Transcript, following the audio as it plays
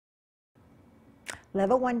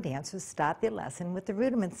Level 1 dancers start their lesson with the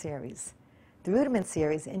Rudiment series. The Rudiment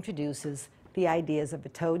series introduces the ideas of a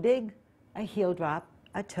toe dig, a heel drop,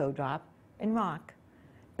 a toe drop, and rock.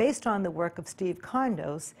 Based on the work of Steve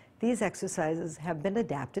Condos, these exercises have been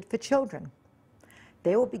adapted for children.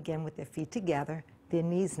 They will begin with their feet together, their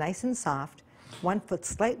knees nice and soft, one foot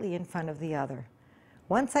slightly in front of the other.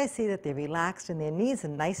 Once I see that they're relaxed and their knees are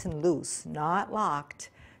nice and loose, not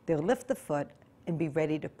locked, they'll lift the foot and be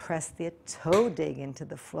ready to press their toe dig into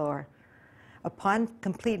the floor. Upon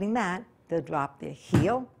completing that, they'll drop their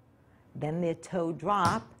heel, then their toe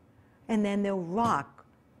drop, and then they'll rock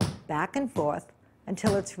back and forth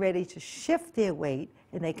until it's ready to shift their weight,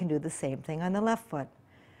 and they can do the same thing on the left foot.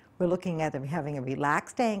 We're looking at them having a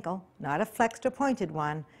relaxed ankle, not a flexed or pointed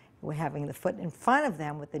one. We're having the foot in front of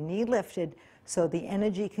them with the knee lifted so the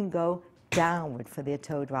energy can go downward for their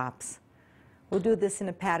toe drops. We'll do this in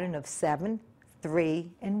a pattern of 7,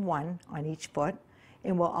 3, and 1 on each foot,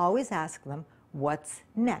 and we'll always ask them what's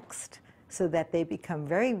next so that they become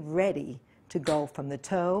very ready to go from the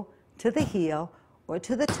toe to the heel or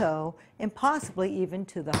to the toe and possibly even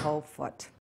to the whole foot.